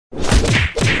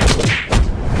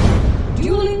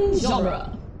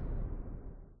genre.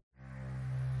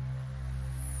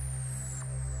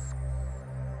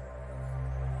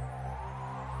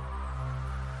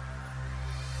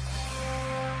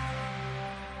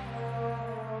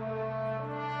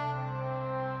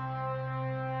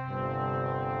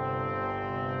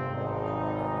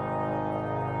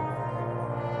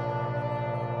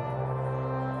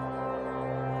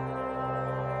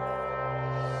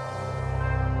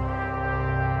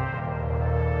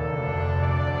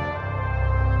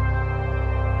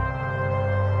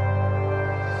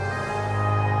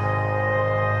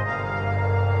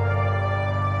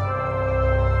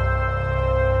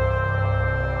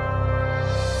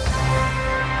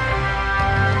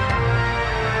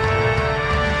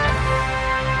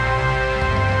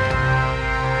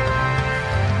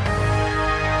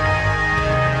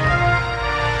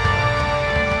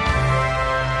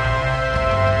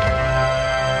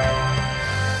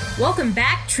 Welcome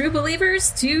back, True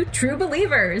Believers, to True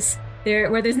Believers,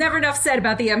 where there's never enough said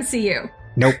about the MCU.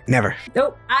 Nope, never.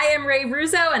 Nope. I am Ray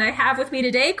Russo, and I have with me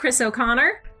today Chris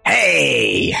O'Connor.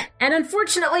 Hey! And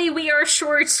unfortunately, we are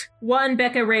short one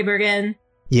Becca Raybergen.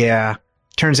 Yeah.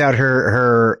 Turns out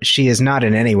she is not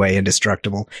in any way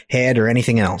indestructible, head or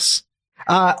anything else.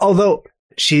 Although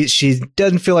she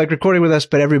doesn't feel like recording with us,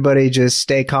 but everybody just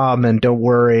stay calm and don't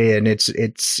worry, and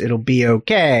it'll be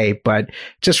okay. But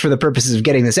just for the purposes of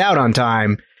getting this out on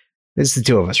time, this is the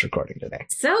two of us recording today.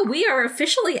 So we are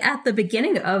officially at the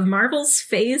beginning of Marvel's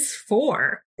Phase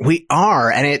 4. We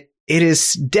are, and it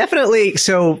is definitely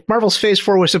so. Marvel's Phase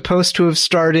 4 was supposed to have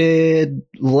started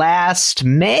last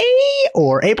May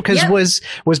or April, because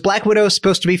was Black Widow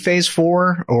supposed to be Phase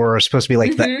 4 or supposed to be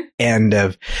like the end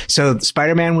of? So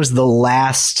Spider-Man was the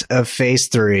last of Phase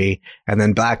 3, and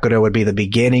then Black Widow would be the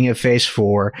beginning of Phase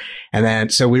 4, and then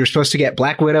so we were supposed to get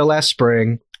Black Widow last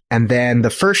spring. And then the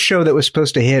first show that was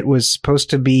supposed to hit was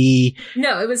supposed to be...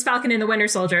 No, it was Falcon and the Winter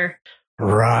Soldier.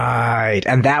 Right.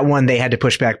 And that one they had to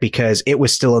push back because it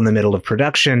was still in the middle of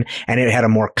production, and it had a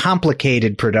more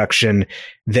complicated production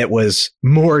that was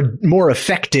more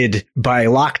affected by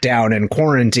lockdown and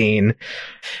quarantine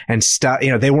and stuff.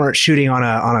 You know, they weren't shooting on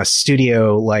a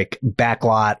studio like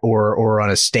backlot or on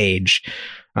a stage.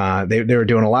 They were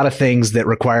doing a lot of things that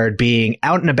required being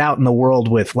out and about in the world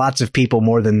with lots of people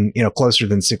more than, closer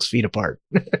than 6 feet apart.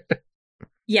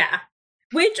 Yeah.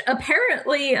 Which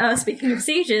apparently, speaking of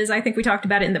stages, I think we talked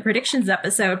about it in the predictions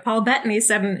episode. Paul Bettany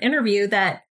said in an interview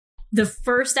that the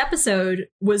first episode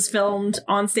was filmed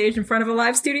on stage in front of a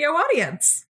live studio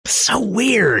audience. So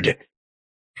weird.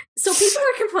 So people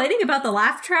are complaining about the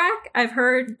laugh track. I've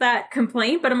heard that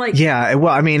complaint, but I'm like... Yeah,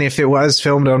 well, I mean, if it was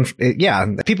filmed on... Yeah,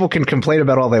 people can complain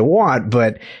about all they want,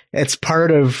 but it's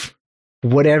part of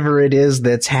whatever it is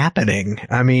that's happening.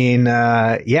 I mean,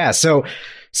 yeah, so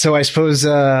I suppose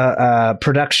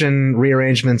production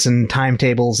rearrangements and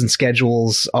timetables and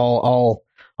schedules all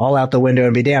out the window,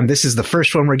 and be damned, this is the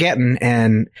first one we're getting,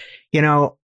 and,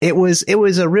 it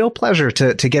was a real pleasure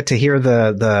to get to hear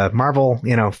the Marvel,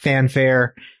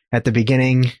 fanfare at the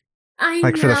beginning,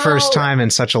 for the first time in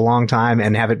such a long time,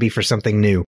 and have it be for something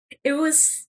new. It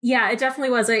was, yeah, it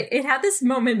definitely was. It had this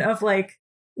moment of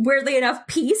weirdly enough,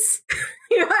 peace.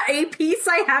 A peace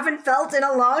I haven't felt in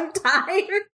a long time.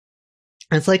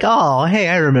 It's like, oh, hey,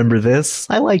 I remember this.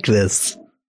 I like this.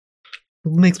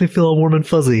 It makes me feel all warm and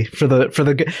fuzzy for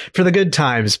the good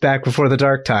times back before the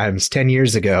dark times 10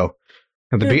 years ago.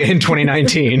 In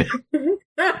 2019.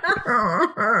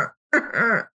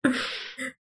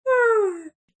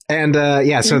 And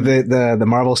so the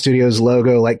Marvel Studios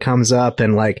logo comes up,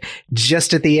 and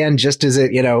just at the end, just as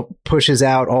it pushes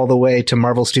out all the way to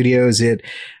Marvel Studios, it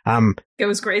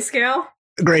goes grayscale.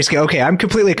 Grayscale. Okay, I'm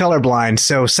completely colorblind,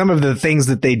 so some of the things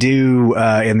that they do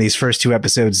in these first two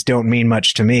episodes don't mean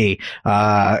much to me.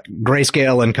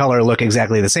 Grayscale and color look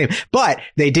exactly the same, but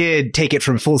they did take it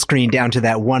from full screen down to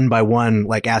that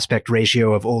 1:1 aspect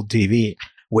ratio of old TV,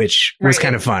 which was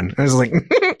kind of fun. I was like,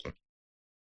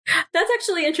 that's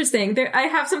actually interesting. I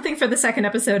have something for the second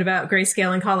episode about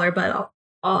grayscale and color, but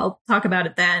I'll talk about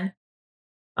it then.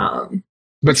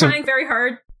 We're trying very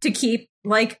hard to keep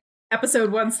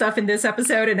episode 1 stuff in this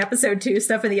episode and episode 2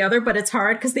 stuff in the other, but it's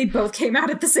hard because they both came out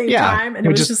at the same time, and it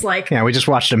was just yeah, we just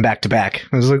watched them back to back.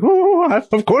 I was like, oh,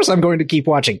 of course I'm going to keep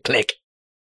watching. Click.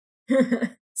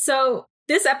 So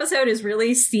this episode is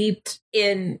really steeped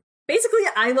in basically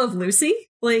I Love Lucy.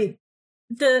 The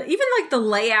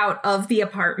layout of the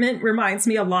apartment reminds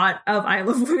me a lot of I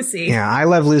Love Lucy. Yeah, I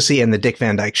Love Lucy and the Dick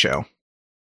Van Dyke Show.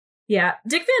 Yeah,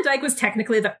 Dick Van Dyke was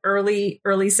technically the early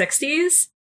 60s.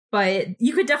 But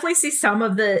you could definitely see some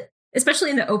of especially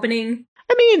in the opening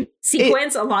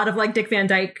sequence, a lot of Dick Van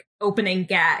Dyke opening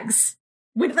gags.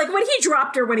 when he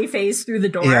dropped her when he phased through the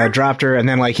door. Yeah, dropped her, and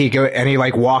then like he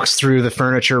walks through the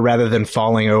furniture rather than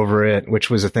falling over it, which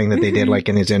was a thing that they did like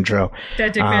in his intro.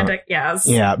 That Dick Van Dyke, yes.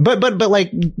 Yeah, but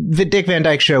like the Dick Van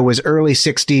Dyke Show was early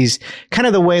 60s, kind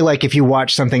of the way like if you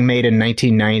watch something made in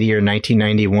 1990 or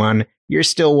 1991, you're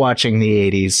still watching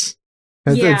the 80s.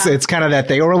 It's kind of that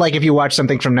thing. Or like if you watch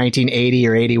something from 1980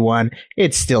 or 81,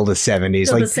 it's still the 70s.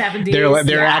 Still like the 70s.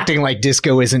 They're acting like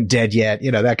disco isn't dead yet,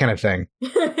 that kind of thing.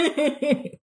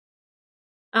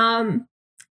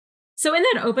 So in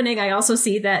that opening, I also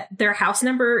see that their house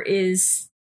number is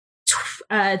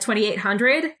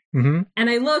 2800. Mm-hmm. And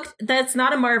I looked, that's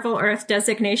not a Marvel Earth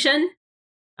designation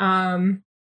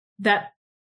that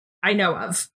I know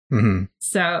of. Mm-hmm.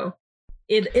 So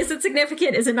is it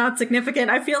significant? Is it not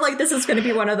significant? I feel like this is going to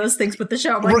be one of those things with the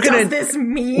show. Like, does this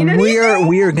mean anything?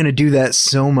 We are going to do that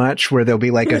so much where there'll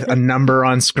be like a number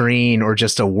on screen or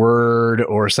just a word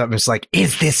or something. It's like,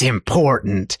 is this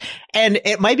important? And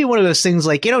it might be one of those things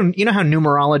like, you know how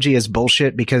numerology is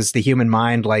bullshit because the human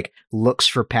mind like looks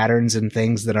for patterns and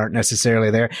things that aren't necessarily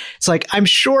there. It's like, I'm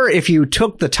sure if you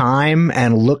took the time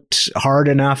and looked hard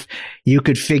enough, you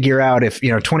could figure out if,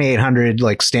 2800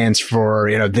 like stands for,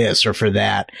 this or for that.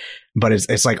 But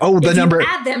it's like, oh, the number,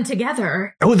 add them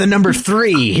together. Oh, the number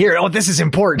 3 here. Oh, this is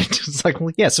important. It's like,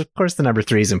 well, yes, of course the number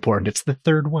 3 is important. It's the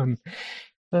third one.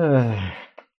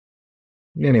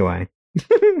 Anyway.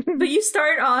 But you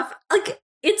start off like,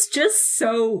 it's just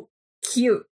so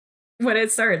cute when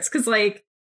it starts. Cause like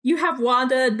you have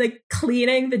Wanda like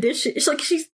cleaning the dishes. Like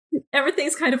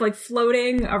everything's kind of like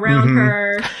floating around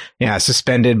her. Yeah,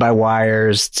 suspended by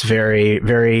wires. It's very,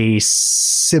 very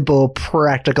simple,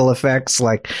 practical effects,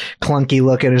 like clunky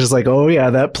looking. It's just like, oh yeah,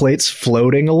 that plate's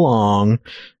floating along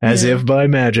as if by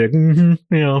magic. Mm-hmm.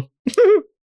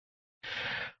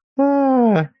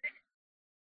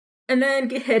 And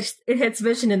then it hits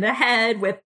Vision in the head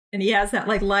and he has that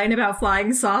like line about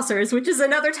flying saucers, which is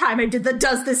another time I did the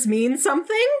does this mean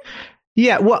something?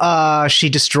 Yeah, well, she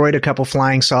destroyed a couple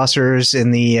flying saucers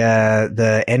in the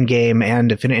Endgame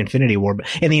and Infinity War.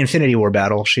 In the Infinity War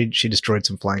battle, she destroyed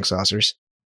some flying saucers,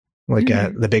 like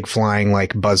the big flying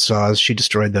like buzzsaws. She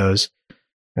destroyed those,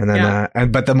 and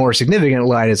then but the more significant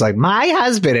line is like, "My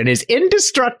husband and his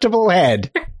indestructible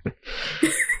head."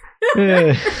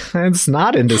 It's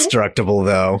not indestructible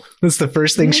though. That's the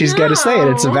first thing she's got to say, and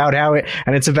it's about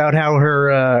how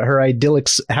her idyllic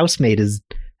housemate is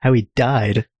how he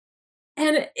died.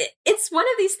 And it's one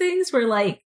of these things where,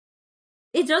 like,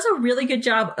 it does a really good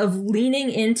job of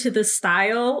leaning into the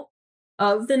style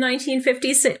of the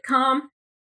 1950s sitcom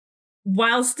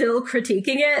while still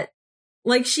critiquing it.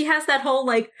 Like, she has that whole,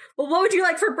 like, well, what would you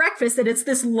like for breakfast? And it's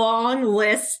this long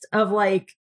list of,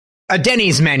 like... a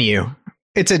Denny's menu.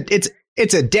 It's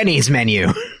a Denny's menu.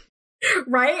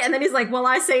 Right? And then he's like, well,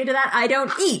 I say to that, I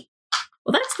don't eat.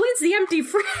 Well, that explains the empty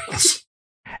fridge.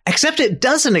 Except it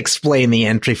doesn't explain the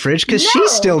empty fridge because she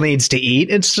still needs to eat.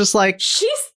 It's just like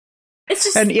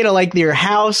and like your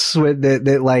house with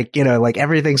the like like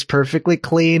everything's perfectly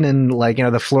clean and like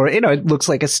the floor it looks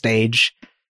like a stage,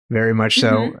 very much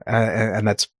so, and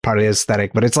that's part of the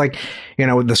aesthetic. But it's like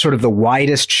the sort of the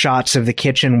widest shots of the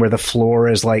kitchen where the floor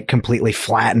is like completely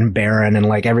flat and barren and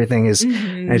like everything is.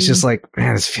 It's just like,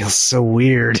 man, this feels so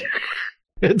weird.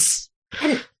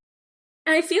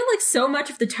 And I feel like so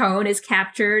much of the tone is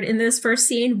captured in this first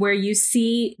scene where you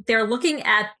see they're looking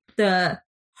at the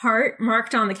heart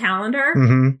marked on the calendar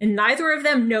and neither of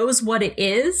them knows what it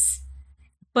is,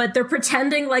 but they're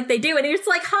pretending like they do. And it's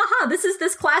like, haha, this is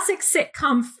this classic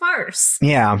sitcom farce.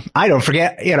 Yeah, I don't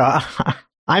forget,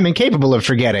 I'm incapable of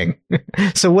forgetting.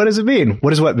 So what does it mean?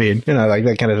 What does what mean? Like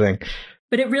that kind of thing.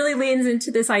 But it really leans into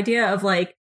this idea of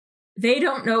like, they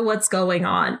don't know what's going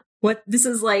on. What this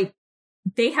is like,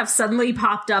 they have suddenly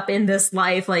popped up in this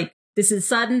life. Like, this is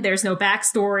sudden. There's no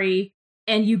backstory.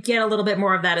 And you get a little bit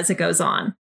more of that as it goes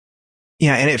on.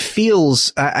 Yeah. And it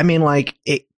feels, like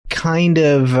it kind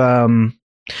of,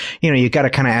 you got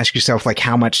to kind of ask yourself, like,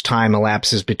 how much time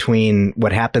elapses between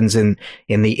what happens in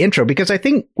the intro? Because I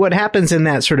think what happens in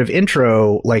that sort of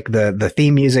intro, like the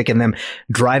theme music and them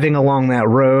driving along that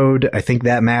road, I think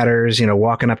that matters,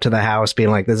 walking up to the house, being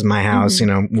like, this is my house,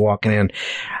 walking in.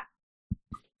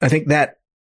 I think that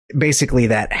basically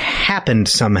that happened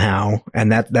somehow,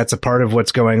 and that's a part of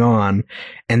what's going on.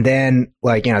 And then,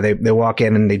 like, they walk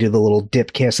in and they do the little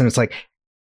dip kiss, and it's like,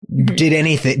 did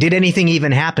anything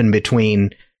even happen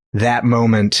between that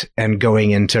moment and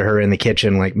going into her in the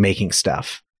kitchen, like making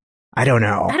stuff? I don't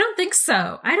know. I don't think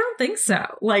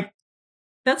so. Like,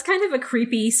 that's kind of a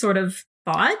creepy sort of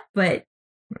thought, but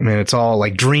I mean, it's all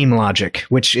like dream logic,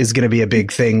 which is going to be a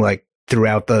big thing, like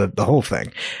throughout the whole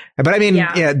thing. But I mean,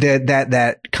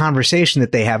 that conversation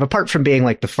that they have, apart from being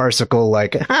like the farcical,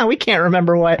 like, we can't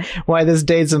remember why this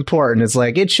date's important. It's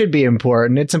like, it should be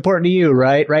important. It's important to you,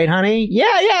 right? Right, honey?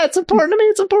 Yeah, it's important to me.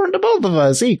 It's important to both of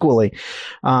us equally.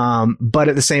 But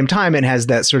at the same time, it has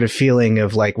that sort of feeling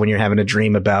of like when you're having a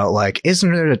dream about like,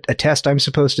 isn't there a test I'm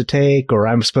supposed to take, or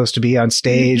I'm supposed to be on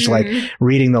stage, like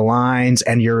reading the lines,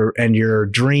 and your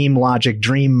dream logic,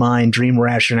 dream mind, dream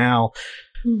rationale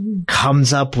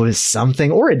comes up with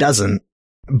something, or it doesn't.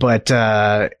 But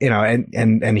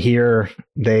and here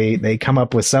they come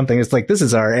up with something. It's like, this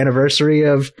is our anniversary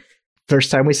of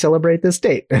first time we celebrate this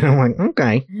date, and I'm like,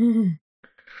 okay,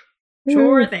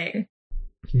 sure thing.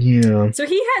 Yeah. So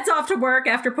he heads off to work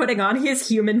after putting on his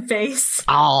human face.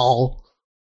 Oh,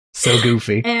 so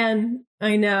goofy. And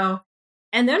I know.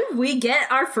 And then we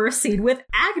get our first scene with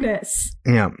Agnes.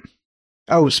 Yeah.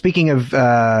 Oh, speaking of,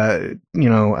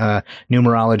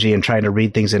 numerology and trying to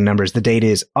read things in numbers, the date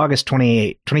is August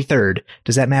 23rd.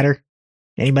 Does that matter?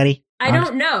 Anybody? I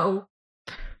don't know.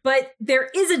 But there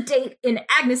is a date in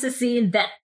Agnes's scene that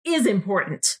is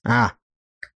important.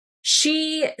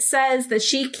 She says that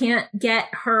she can't get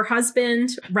her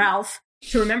husband, Ralph,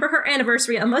 to remember her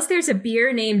anniversary unless there's a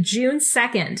beer named June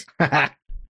 2nd.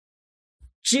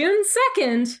 June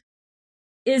 2nd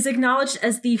is acknowledged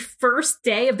as the first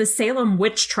day of the Salem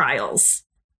witch trials.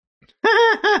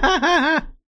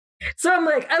 So I'm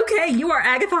like, okay, you are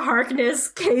Agatha Harkness,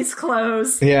 case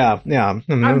closed. Yeah.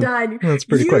 I'm done. That's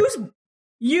pretty quick.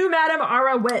 You, madam, are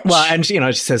a witch. Well, and she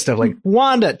says stuff like,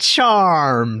 Wanda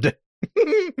charmed.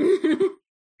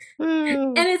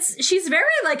 And she's very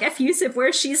like effusive,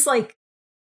 where she's like,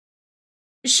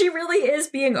 she really is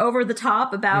being over the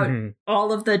top about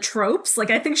all of the tropes.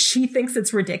 Like, I think she thinks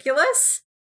it's ridiculous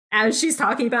as she's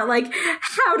talking about like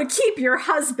how to keep your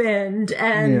husband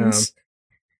and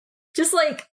just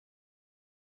like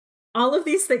all of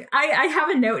these things. I have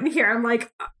a note in here. I'm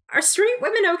like, are straight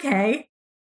women okay?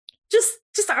 Just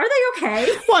are they okay?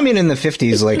 Well, I mean, in the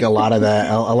 50s, like a lot of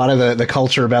the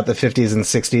culture about the 50s and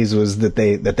 60s was that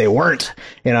they weren't,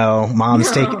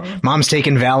 mom's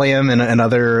taking Valium and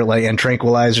other like and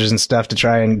tranquilizers and stuff to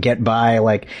try and get by,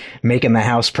 like making the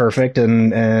house perfect,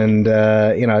 and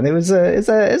it was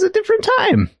a different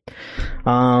time.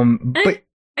 But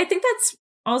I think that's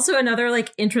also another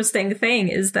like interesting thing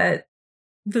is that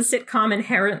the sitcom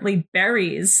inherently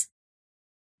buries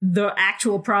the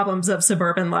actual problems of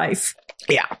suburban life.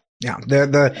 Yeah.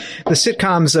 The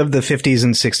sitcoms of the 50s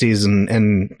and 60s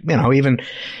and even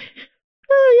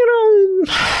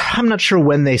I'm not sure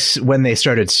when they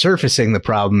started surfacing the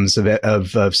problems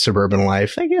of suburban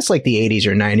life. I guess like the 80s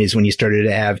or 90s when you started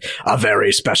to have a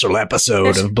very special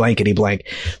episode of blankety blank.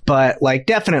 But like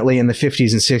definitely in the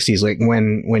 50s and 60s, like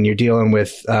when you're dealing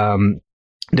with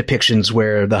depictions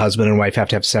where the husband and wife have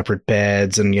to have separate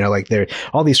beds and, like there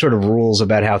all these sort of rules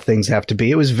about how things have to be.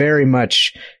 It was very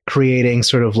much creating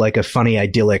sort of like a funny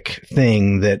idyllic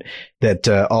thing that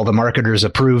all the marketers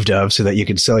approved of so that you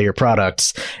could sell your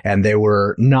products. And they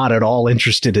were not at all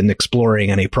interested in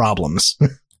exploring any problems.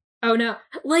 Oh, no.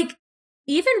 Like,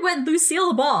 even when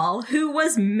Lucille Ball, who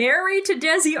was married to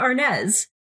Desi Arnaz,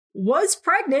 was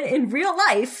pregnant in real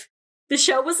life, the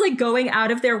show was like going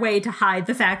out of their way to hide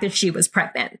the fact that she was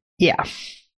pregnant. Yeah,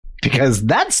 because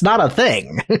that's not a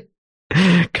thing.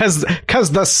 Because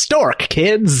the stork,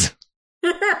 kids.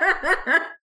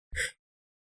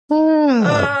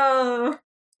 Oh.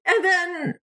 And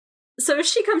then, so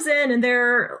she comes in and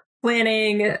they're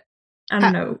planning, I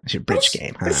don't know. It's your bridge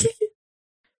game, huh?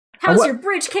 How's your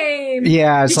bridge game?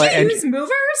 Yeah, it's Did you use movers?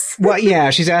 Well,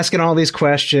 yeah, she's asking all these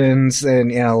questions,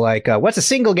 and like, what's a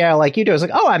single gal like you do? It's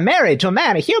like, oh, I'm married to a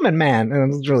man, a human man,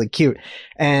 and it's really cute.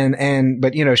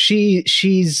 But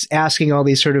she's asking all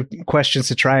these sort of questions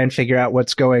to try and figure out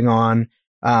what's going on,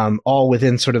 all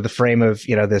within sort of the frame of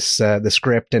this the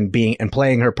script and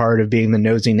playing her part of being the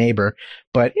nosy neighbor.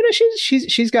 But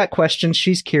she's got questions.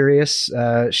 She's curious.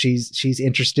 She's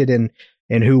interested in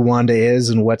who Wanda is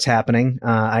and what's happening.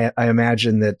 I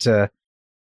imagine that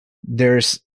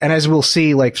there's, and as we'll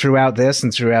see, like throughout this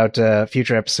and throughout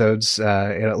future episodes,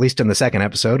 at least in the second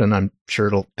episode, and I'm sure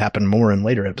it'll happen more in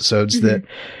later episodes,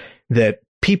 that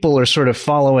people are sort of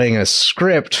following a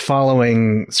script,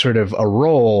 following sort of a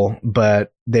role,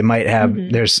 but they might have,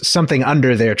 there's something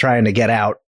under there trying to get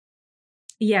out.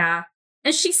 Yeah.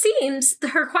 And she seems,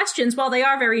 her questions, while they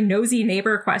are very nosy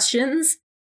neighbor questions,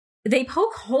 they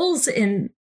poke holes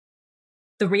in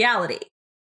the reality.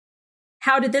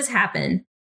 How did this happen?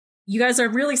 You guys are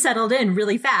really settled in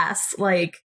really fast.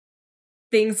 Like,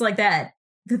 things like that.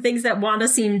 The things that Wanda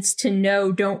seems to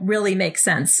know don't really make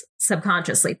sense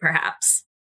subconsciously, perhaps.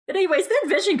 But anyways, then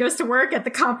Vision goes to work at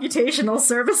the computational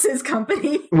services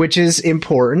company. Which is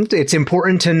important. It's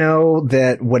important to know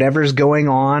that whatever's going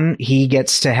on, he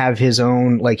gets to have his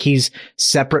own, like he's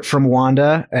separate from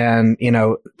Wanda and, you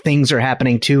know, things are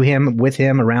happening to him, with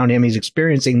him, around him. He's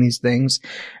experiencing these things.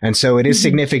 And so it is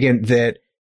significant that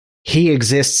he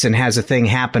exists and has a thing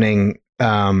happening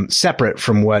separate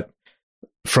from what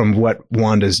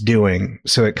Wanda's doing.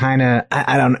 So it kind of,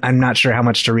 I'm not sure how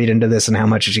much to read into this and how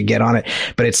much you should get on it,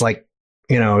 but it's like,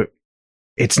 you know,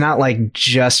 it's not like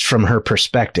just from her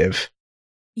perspective.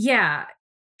 Yeah.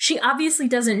 She obviously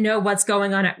doesn't know what's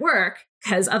going on at work,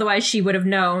 because otherwise she would have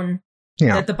known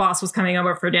that the boss was coming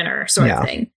over for dinner, sort of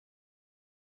thing.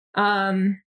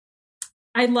 I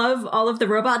love all of the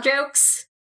robot jokes,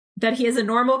 that he is a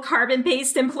normal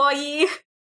carbon-based employee.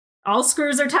 All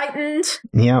screws are tightened.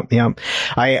 Yeah.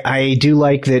 I do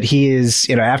like that he is,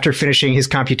 you know, after finishing his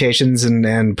computations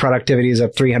and productivity is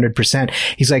up 300%,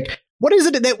 he's like, what is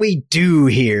it that we do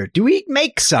here? Do we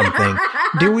make something?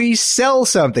 Do we sell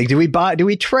something? Do we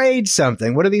trade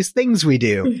something? What are these things we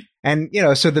do? And, you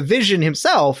know, so the Vision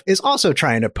himself is also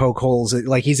trying to poke holes.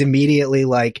 Like he's immediately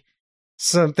like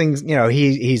something, you know,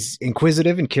 he's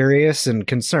inquisitive and curious and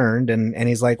concerned. And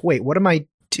he's like, wait, what am I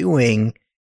doing?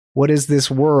 What is this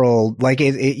world? Like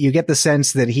you get the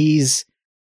sense that he's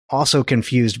also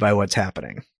confused by what's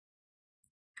happening.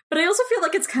 But I also feel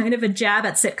like it's kind of a jab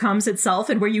at sitcoms itself,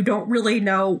 and where you don't really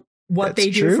know what they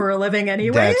do for a living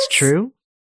anyway. That's true.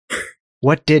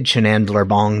 What did Chenandler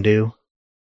Bong do?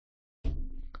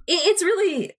 It's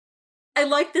really, I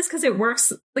like this because it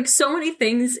works, like so many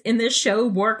things in this show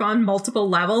work on multiple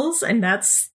levels, and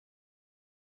that's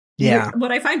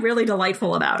what I find really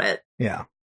delightful about it. Yeah.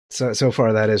 So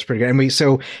far that is pretty good. And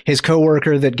so his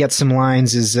coworker that gets some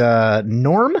lines is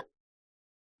Norm?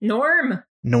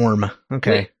 Norm.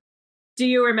 Okay. Wait, do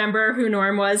you remember who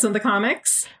Norm was in the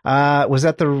comics? Was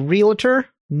that the realtor?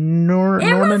 Norman?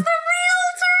 It was the realtor!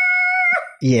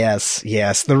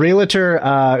 Yes. The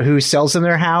realtor who sells them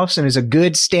their house and is a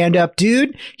good stand-up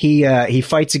dude. He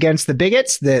fights against the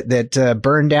bigots that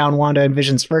burned down Wanda and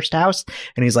Vision's first house.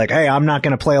 And he's like, hey, I'm not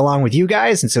going to play along with you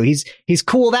guys. And so he's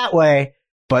cool that way.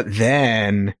 But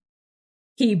then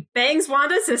he bangs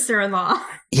Wanda's sister-in-law.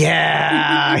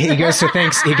 Yeah, he goes to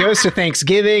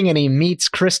Thanksgiving and he meets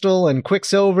Crystal and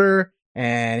Quicksilver,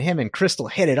 and him and Crystal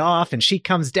hit it off, and she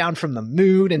comes down from the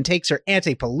moon and takes her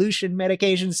anti-pollution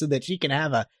medication so that she can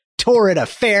have a torrid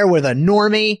affair with a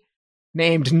normie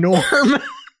named Norm.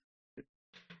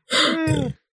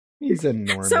 He's a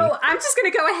normie. So I'm just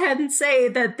going to go ahead and say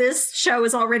that this show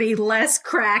is already less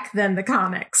crack than the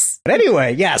comics. But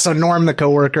anyway, yeah, so Norm, the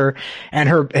coworker, and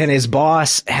his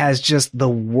boss has just the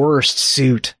worst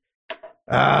suit. Oh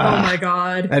my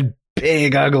God. A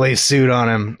big ugly suit on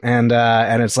him. And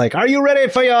it's like, are you ready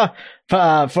for the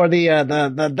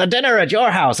dinner at your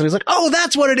house? And he's like, oh,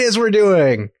 that's what it is we're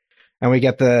doing. And we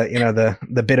get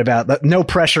the bit about no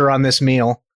pressure on this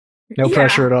meal. No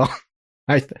pressure at all.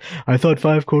 I thought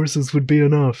 5 courses would be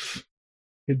enough.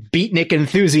 Beatnik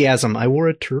enthusiasm. I wore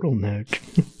a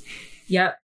turtleneck.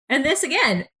 Yep. And this,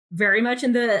 again, very much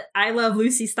in the I Love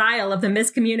Lucy style of the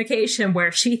miscommunication,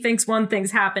 where she thinks one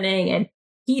thing's happening and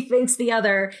he thinks the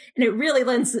other. And it really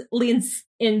leans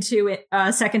into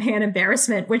secondhand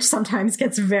embarrassment, which sometimes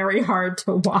gets very hard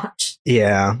to watch.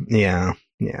 Yeah.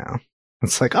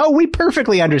 It's like, oh, we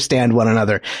perfectly understand one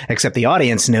another, except the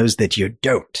audience knows that you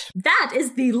don't. That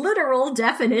is the literal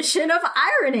definition of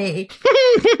irony.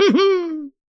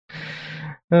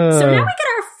 So now we get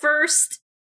our first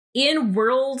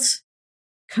in-world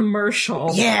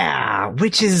commercial. Yeah,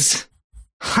 which is,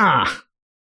 So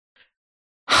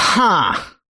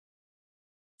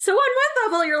on one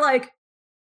level, you're like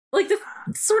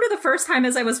the first time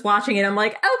as I was watching it, I'm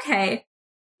like, okay,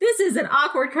 this is an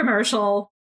awkward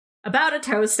commercial about a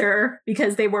toaster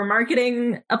because they were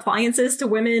marketing appliances to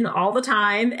women all the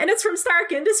time, and it's from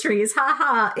Stark Industries,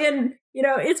 and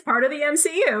it's part of the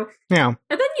MCU. Yeah. And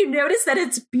then you notice that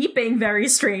it's beeping very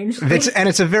strangely.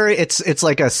 It's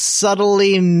like a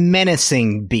subtly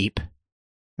menacing beep.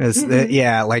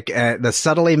 The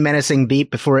subtly menacing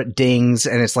beep before it dings,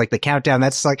 and it's like the countdown.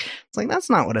 That's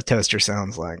not what a toaster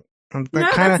sounds like.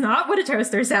 That's not what a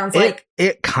toaster sounds like.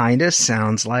 It kind of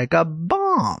sounds like a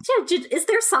bomb. Yeah, is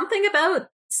there something about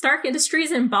Stark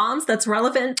Industries and bombs that's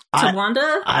relevant to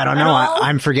Wanda? I don't know.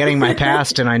 I'm forgetting my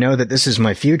past, and I know that this is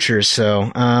my future.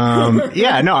 So,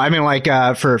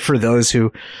 for those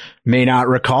who may not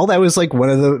recall, that was like one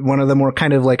of the more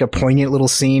kind of like a poignant little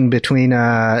scene between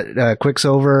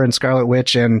Quicksilver and Scarlet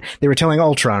Witch, and they were telling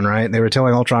Ultron, right? They were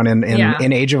telling Ultron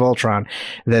in Age of Ultron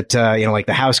that like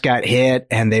the house got hit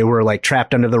and they were like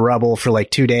trapped under the rubble for like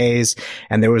 2 days,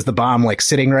 and there was the bomb like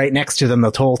sitting right next to them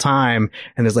the whole time,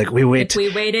 and there's like we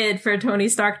waited for Tony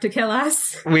Stark to kill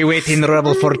us. We wait in the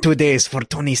rubble for 2 days for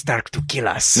Tony Stark to kill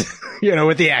us.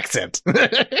 With the accent.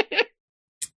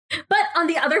 But on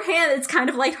the other hand, it's kind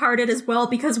of lighthearted as well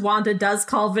because Wanda does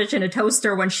call Vision a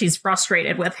toaster when she's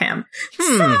frustrated with him.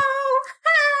 So,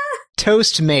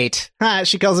 toast mate.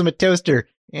 She calls him a toaster,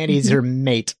 and he's her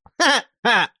mate. So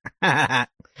then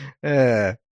we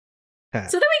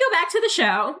go back to the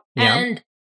show, and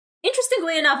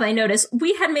interestingly enough, I noticed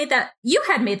you had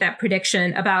made that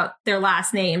prediction about their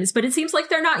last names, but it seems like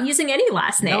they're not using any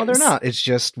last names. No, they're not. It's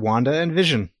just Wanda and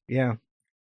Vision. Yeah.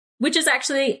 Which is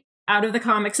actually out of the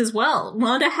comics as well.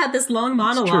 Wanda had this long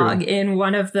monologue in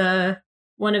one of the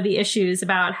issues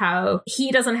about how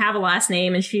he doesn't have a last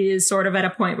name, and she is sort of at a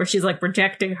point where she's like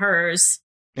rejecting hers.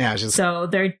 Yeah. So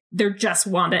they're just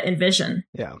Wanda and Vision.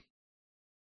 Yeah.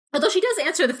 Although she does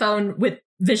answer the phone with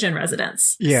Vision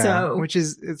residents. Yeah. So, which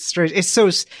is, it's strange. It's so,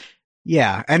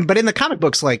 yeah. But in the comic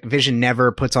books, like, Vision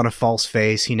never puts on a false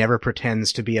face. He never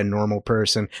pretends to be a normal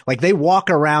person. Like, they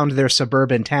walk around their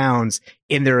suburban towns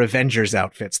in their Avengers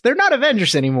outfits. They're not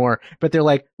Avengers anymore, but they're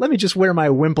like, let me just wear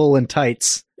my wimple and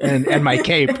tights and my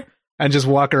cape and just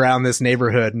walk around this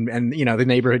neighborhood. And the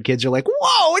neighborhood kids are like,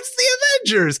 whoa, it's the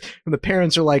Avengers. And the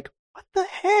parents are like, what the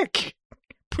heck?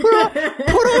 Put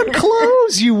on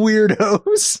clothes, you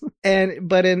weirdos.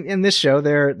 But in this show,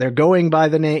 they're going by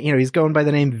the name. He's going by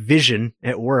the name Vision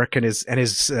at work, and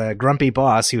his grumpy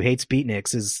boss who hates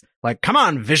beatniks is like, "Come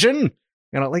on, Vision."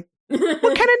 Like, what kind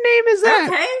of name is that?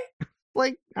 Okay.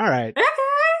 Like, all right,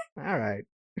 okay, all right.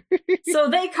 So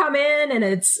they come in, and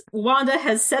it's Wanda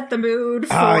has set the mood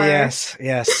for yes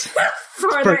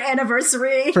for their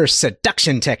anniversary for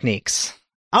seduction techniques.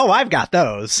 Oh, I've got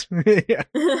those.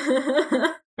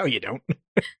 No, you don't.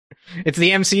 It's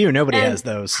the MCU. Nobody has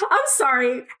those. I'm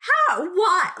sorry. How?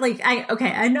 What? Like,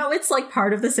 I know it's like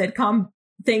part of the sitcom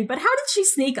thing, but how did she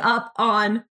sneak up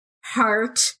on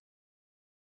Hart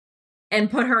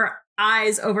and put her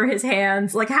eyes over his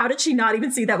hands? Like, how did she not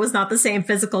even see that was not the same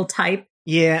physical type?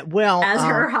 Yeah, well, as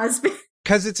her husband.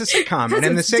 Because it's a sitcom, and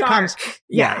in the sitcoms,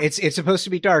 it's supposed to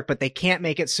be dark, but they can't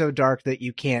make it so dark that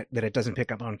it doesn't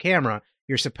pick up on camera.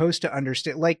 You're supposed to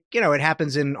understand, like, it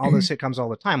happens in all those sitcoms all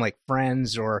the time, like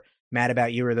Friends or Mad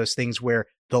About You, or those things where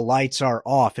the lights are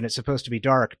off and it's supposed to be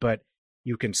dark, but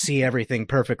you can see everything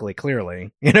perfectly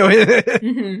clearly.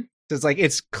 Mm-hmm. So it's like,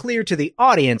 it's clear to the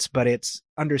audience, but it's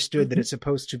understood that it's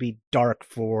supposed to be dark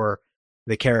for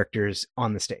the characters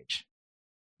on the stage.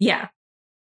 Yeah.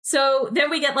 So then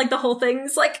we get like the whole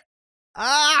thing's like,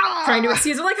 trying to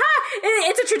excuse him, like,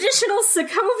 it's a traditional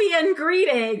Sokovian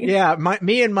greeting. Yeah,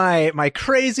 me and my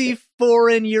crazy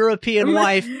foreign European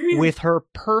wife with her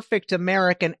perfect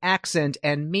American accent,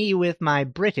 and me with my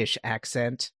British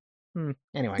accent.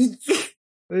 Anyway,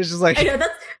 it's just like, I know,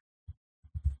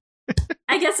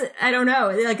 I guess, I don't know.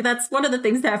 Like, that's one of the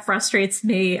things that frustrates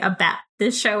me about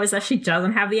this show is that she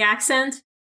doesn't have the accent,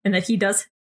 and that he does.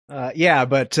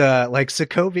 But like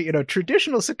Sokovia,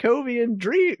 traditional Sokovian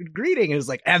greeting is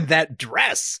like, and that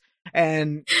dress,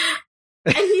 and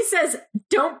he says,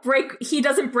 he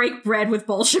doesn't break bread with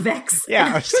Bolsheviks.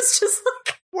 Yeah, it's just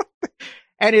like, what the?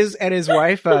 And his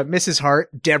wife, Mrs. Hart,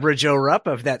 Deborah Jo Rupp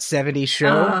of that 70s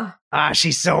show.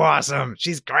 She's so awesome.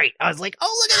 She's great. I was like,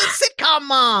 oh, look at the sitcom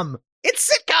mom. It's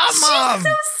sitcom mom. She's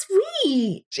so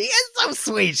sweet. She is so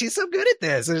sweet. She's so good at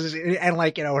this, and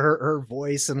like her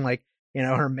voice and like.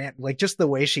 Her man, like, just the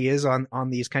way she is on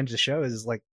these kinds of shows is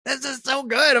like, this is so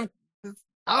good.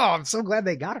 I'm so glad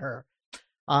they got her.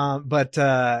 But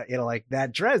like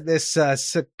that dress, this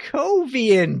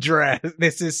Sokovian dress,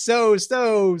 this is so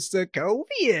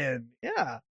Sokovian.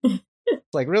 Yeah.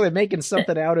 It's like really making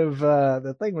something out of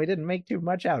the thing we didn't make too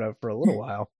much out of for a little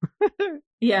while.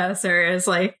 Yeah,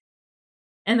 seriously.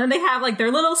 And then they have like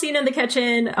their little scene in the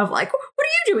kitchen of like, what are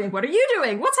you doing? What are you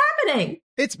doing? What's happening?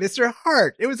 It's Mr.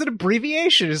 Hart. It was an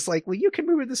abbreviation. It's like, well, you can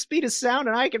move at the speed of sound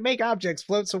and I can make objects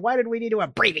float. So why did we need to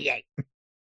abbreviate?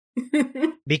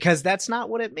 Because that's not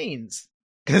what it means.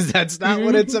 Because that's not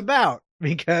what it's about.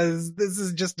 Because this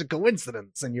is just a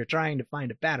coincidence and you're trying to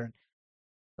find a pattern.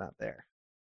 It's not there.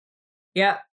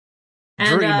 Yeah.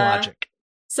 Dream logic.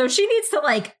 So she needs to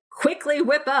like quickly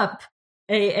whip up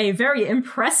a very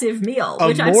impressive meal.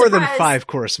 A more than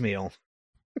 5-course meal.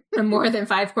 A more than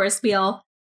 5-course meal.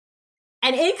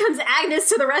 And in comes Agnes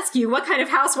to the rescue. What kind of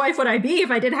housewife would I be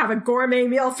if I didn't have a gourmet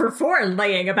meal for 4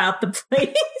 laying about the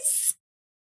place?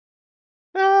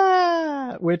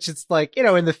 Which it's like,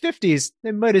 in the 50s,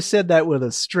 they might have said that with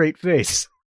a straight face.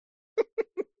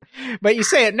 But you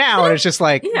say it now, and it's just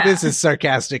like, this is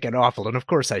sarcastic and awful, and of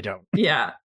course I don't.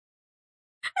 Yeah.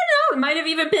 I don't know, it might have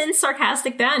even been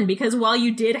sarcastic then, because while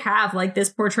you did have, like, this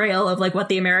portrayal of, like, what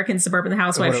the American suburban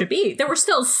housewife should be, there were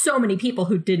still so many people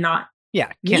who did not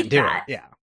can't do it. Yeah.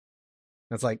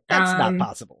 It's like, that's not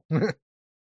possible.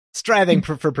 Striving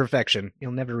for perfection.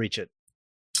 You'll never reach it.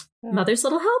 Mother's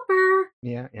little helper.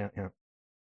 Yeah.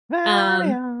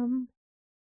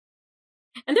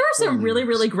 And there are some really,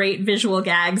 really great visual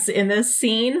gags in this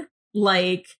scene.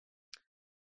 Like,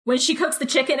 when she cooks the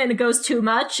chicken and it goes too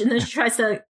much, and then she tries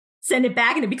to send it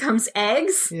back and it becomes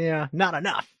eggs. Yeah, not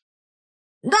enough.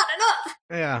 Not enough!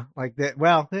 Yeah, like that.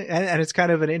 Well, and it's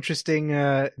kind of an interesting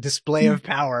display of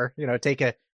power. Take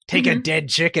a dead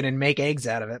chicken and make eggs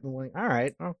out of it. I'm like, all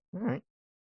right. Okay.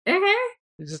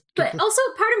 But also,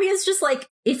 part of me is just like,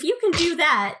 if you can do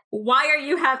that, why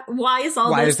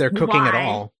is there cooking at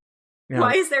all? Yeah.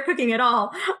 Why is there cooking at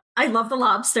all? I love the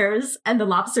lobsters, and the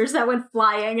lobsters that went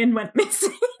flying and went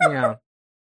missing. Yeah.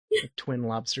 Twin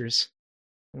lobsters.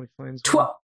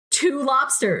 Two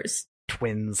lobsters.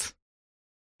 Twins.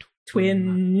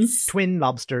 Twin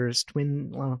lobsters. A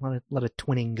lot of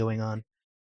twinning going on.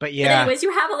 But yeah. But anyways,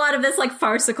 you have a lot of this, like,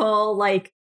 farcical,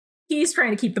 like, he's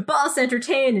trying to keep the boss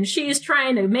entertained, and she's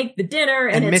trying to make the dinner,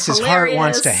 and it's Mrs. hilarious. Hart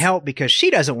wants to help because she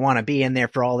doesn't want to be in there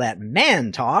for all that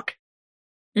man talk.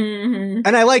 Mm-hmm.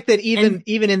 And I like that even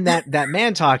in that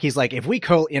man talk, he's like, if we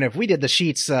did the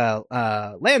sheets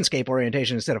landscape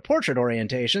orientation instead of portrait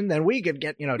orientation, then we could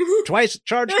get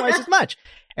charge twice as much.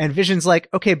 And Vision's like,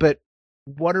 okay, but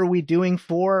what are we doing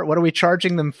for? What are we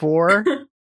charging them for?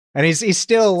 And he's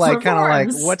still like kind of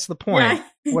like, what's the point?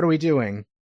 Yeah. What are we doing?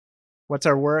 What's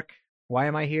our work? Why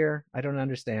am I here? I don't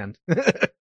understand.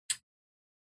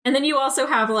 And then you also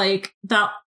have like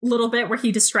that little bit where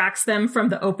he distracts them from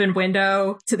the open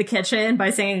window to the kitchen by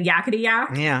saying yakety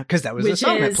yak. Yeah, because that was the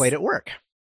song that played at work.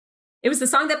 It was the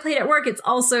song that played at work. It's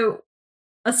also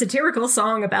a satirical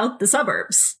song about the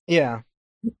suburbs. Yeah.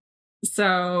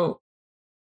 So,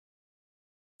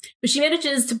 but she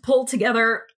manages to pull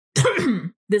together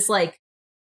this like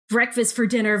breakfast for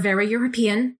dinner, very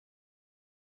European.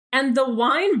 And the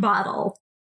wine bottle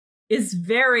is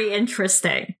very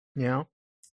interesting. Yeah.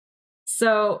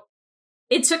 So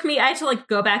it took me, I had to like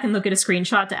go back and look at a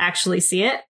screenshot to actually see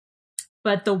it.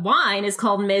 But the wine is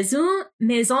called Maison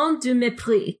du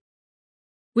Mépris,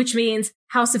 which means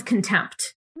house of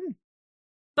contempt.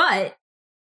 But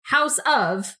house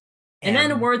of, and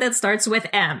then a word that starts with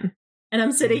M. And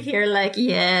I'm sitting here like,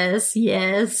 yes.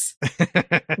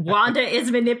 Wanda is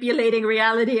manipulating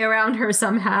reality around her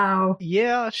somehow.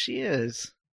 Yeah, she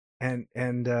is. And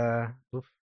yeah.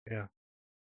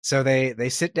 So they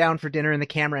sit down for dinner and the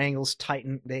camera angles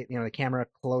tighten. The camera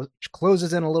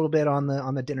closes in a little bit on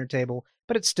the dinner table,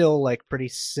 but it's still like pretty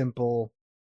simple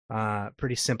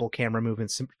camera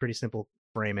movements, pretty simple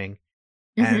framing.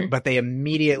 But they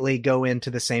immediately go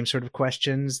into the same sort of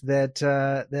questions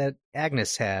that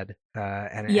Agnes had.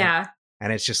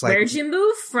 And it's just like, where'd you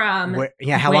move from?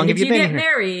 How long have you been get here?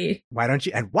 Married? Why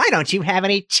don't you have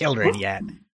any children yet?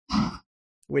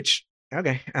 Which,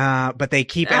 okay. But they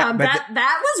keep that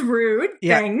was rude.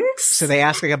 Yeah. Thanks. So they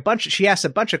ask like she asks a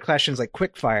bunch of questions like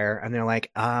quick fire, and they're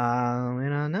like, I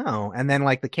don't know. And then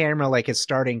like the camera like is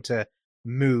starting to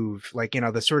move, like,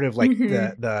 the sort of like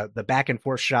the back and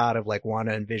forth shot of like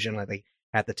Wanda and Vision like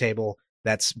at the table,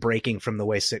 that's breaking from the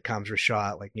way sitcoms were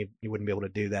shot. Like you wouldn't be able to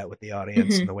do that with the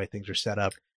audience and the way things are set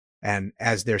up. And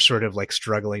as they're sort of like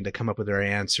struggling to come up with their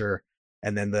answer,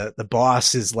 and then the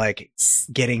boss is like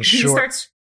getting short,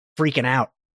 freaking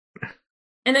out,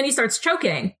 and then he starts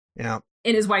choking. Yeah,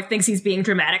 and his wife thinks he's being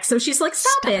dramatic, so she's like,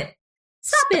 Stop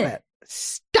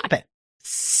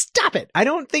it. I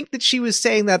don't think that she was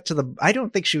saying that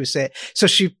so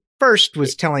she first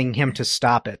was telling him to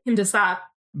stop it.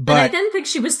 But I didn't think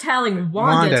she was telling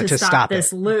Wanda to stop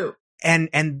this loop.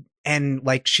 And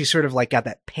like she sort of like got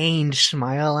that pained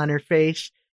smile on her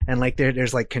face, and like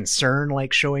there's like concern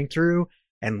like showing through,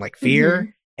 and like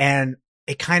fear. And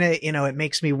it kind of, it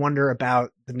makes me wonder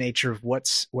about the nature of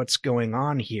what's going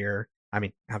on here. I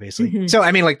mean, obviously. So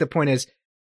I mean, like the point is,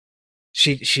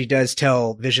 she does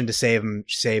tell Vision to save him,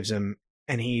 she saves him,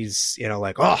 and he's,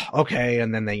 like, oh, okay.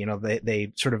 And then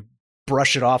they sort of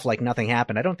brush it off like nothing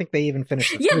happened. I don't think they even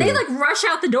finished the Yeah, food. they like rush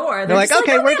out the door. They're like,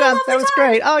 okay, we're done. That was time.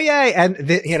 great. Oh, yay.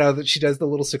 And, she does the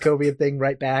little Sokovian thing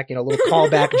right back, a little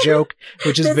callback joke,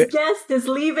 which is... This guest is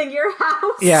leaving your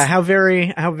house. Yeah, how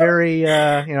very,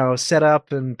 set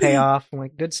up and pay off.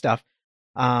 Like, good stuff.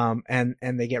 And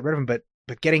they get rid of him. But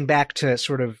getting back to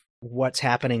sort of what's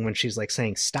happening when she's like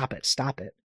saying, stop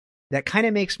it. That kind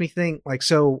of makes me think, like,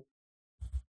 so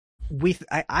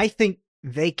I think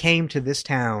they came to this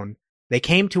town. They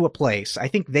came to a place. I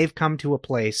think they've come to a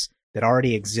place that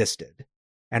already existed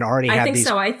and already had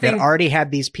that already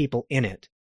had these people in it.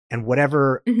 And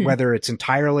whatever, whether it's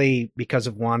entirely because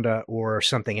of Wanda or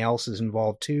something else is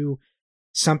involved too,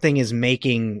 something is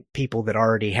making people that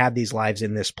already had these lives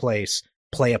in this place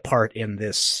play a part in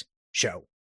this show.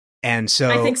 And so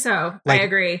I think so. I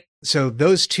agree. So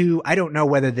those two, I don't know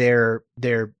whether they're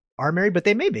are married, but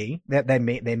they may be.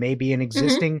 They may be an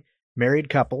existing married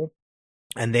couple.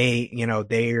 And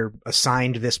they're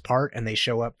assigned this part and they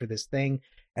show up for this thing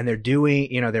and they're doing,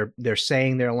 they're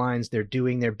saying their lines, they're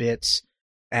doing their bits.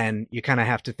 And you kind of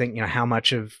have to think, how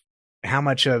much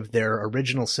of their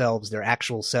original selves, their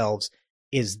actual selves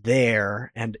is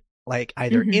there and like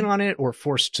either in on it or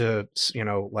forced to,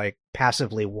 like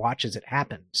passively watch as it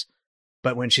happens.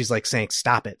 But when she's like saying,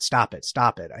 stop it,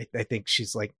 I think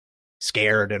she's like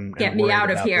scared and get me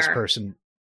out of here. This person.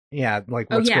 Yeah. Like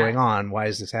what's going on? Why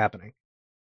is this happening?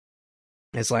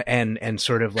 It's like, and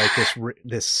sort of like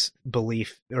this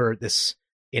belief or this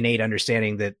innate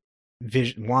understanding that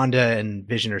Wanda and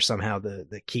Vision are somehow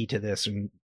the key to this, and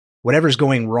whatever's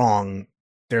going wrong,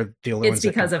 they're the only ones.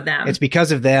 It's because of them. It's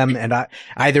because of them, and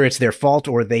either it's their fault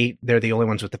or they're the only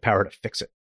ones with the power to fix it.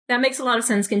 That makes a lot of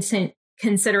sense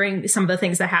considering some of the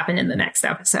things that happen in the next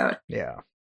episode. Yeah,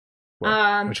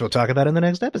 which we'll talk about in the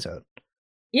next episode.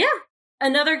 Yeah.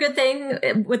 Another good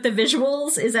thing with the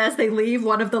visuals is as they leave,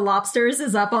 one of the lobsters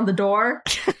is up on the door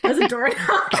as a door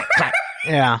knocker.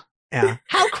 Yeah.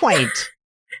 How quaint.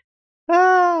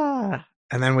 And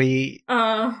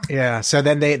then so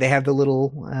then they have the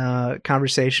little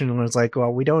conversation and it's like,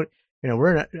 well, we don't,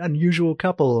 we're an unusual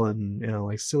couple and,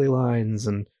 like silly lines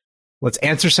and let's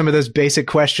answer some of those basic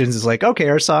questions. It's like, okay,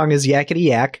 our song is Yakety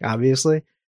Yak, obviously.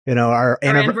 Our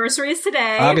anniversary is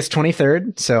today. August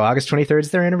 23rd. So August 23rd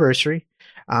is their anniversary.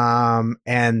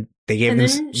 And they gave them...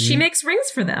 then she makes rings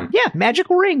for them. Yeah,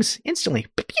 magical rings. Instantly.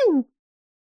 Pew!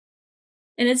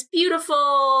 And it's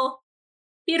beautiful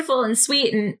and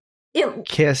sweet and...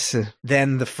 Kiss.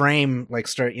 Then the frame, like,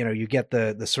 start, you get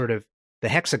the sort of... The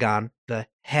hexagon. The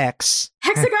hex.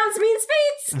 Hexagons mean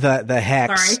space! The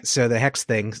hex. Sorry. So the hex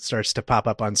thing starts to pop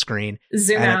up on screen.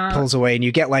 Zoom out. It pulls away and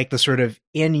you get, like, the sort of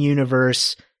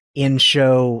in-universe,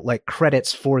 in-show, like,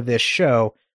 credits for this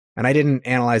show. And I didn't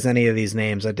analyze any of these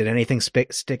names. Did anything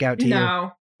stick out to you?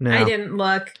 No, I didn't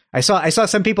look. I saw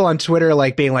some people on Twitter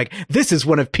like being like, "This is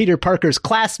one of Peter Parker's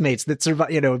classmates that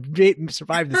survived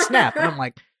the snap." And I'm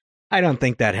like, I don't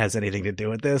think that has anything to do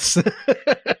with this.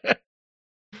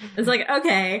 It's like,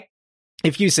 okay,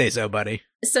 if you say so, buddy.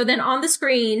 So then on the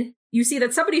screen, you see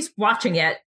that somebody's watching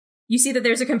it. You see that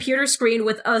there's a computer screen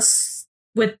with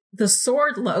the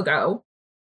sword logo.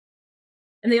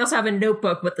 And they also have a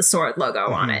notebook with the sword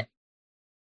logo on it.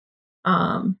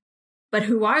 But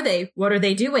who are they? What are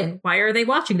they doing? Why are they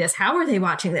watching this? How are they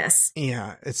watching this?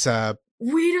 Yeah, it's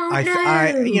we don't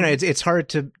know. It's hard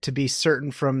to be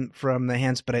certain from the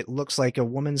hands, but it looks like a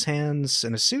woman's hands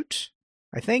in a suit.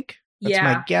 I think that's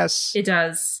my guess. It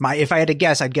does. If I had to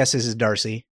guess, I'd guess this is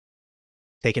Darcy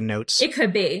taking notes. It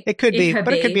could be. It could be,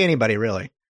 but it could be anybody really.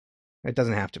 It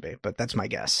doesn't have to be, but that's my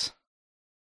guess.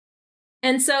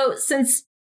 And so since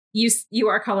you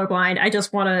are colorblind, I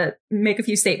just want to make a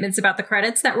few statements about the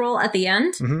credits that roll at the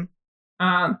end. Mm-hmm.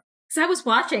 Because I was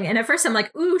watching, and at first I'm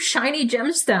like, ooh, shiny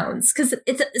gemstones. Because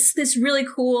it's this really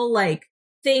cool, like,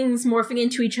 things morphing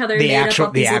into each other. The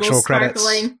actual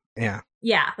credits.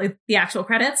 Yeah, like the actual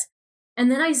credits.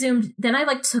 And then I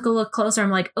took a look closer.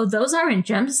 I'm like, oh, those aren't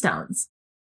gemstones.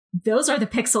 Those are the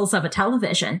pixels of a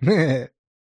television. Yeah.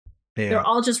 They're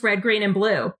all just red, green, and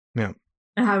blue. Yeah.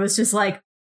 And I was just like,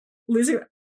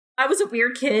 I was a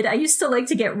weird kid. I used to like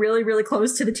to get really, really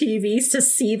close to the TVs to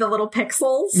see the little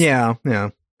pixels. Yeah.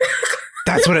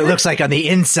 That's what it looks like on the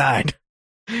inside.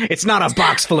 It's not a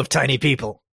box full of tiny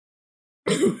people.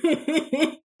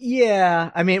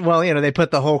 Yeah. I mean, well, they put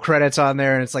the whole credits on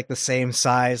there and it's like the same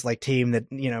size, like team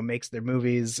that, makes their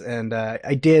movies. And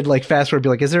I did like fast forward, be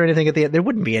like, is there anything at the end? There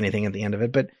wouldn't be anything at the end of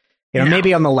it, but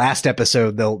maybe on the last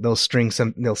episode they'll sting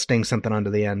something onto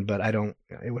the end, but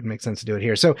it wouldn't make sense to do it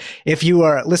here. So if you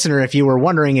are a listener, if you were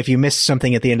wondering if you missed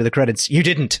something at the end of the credits, you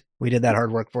didn't. We did that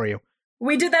hard work for you.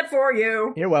 We did that for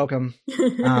you. You're welcome.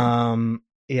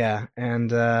 Yeah,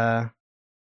 and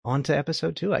on to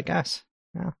episode 2, I guess.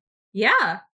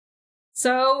 Yeah.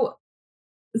 So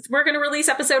we're going to release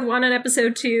episode 1 and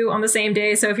episode 2 on the same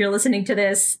day. So if you're listening to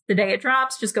this the day it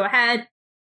drops, just go ahead,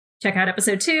 check out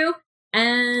episode 2.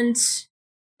 And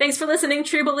thanks for listening,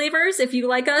 True Believers. If you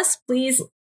like us, please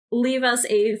leave us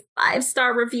a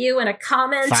 5-star review and a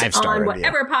comment on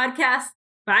whatever podcast.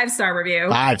 5-star review.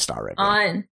 5-star review.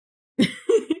 On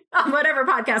whatever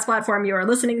podcast platform you are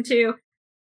listening to.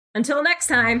 Until next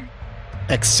time.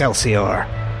 Excelsior.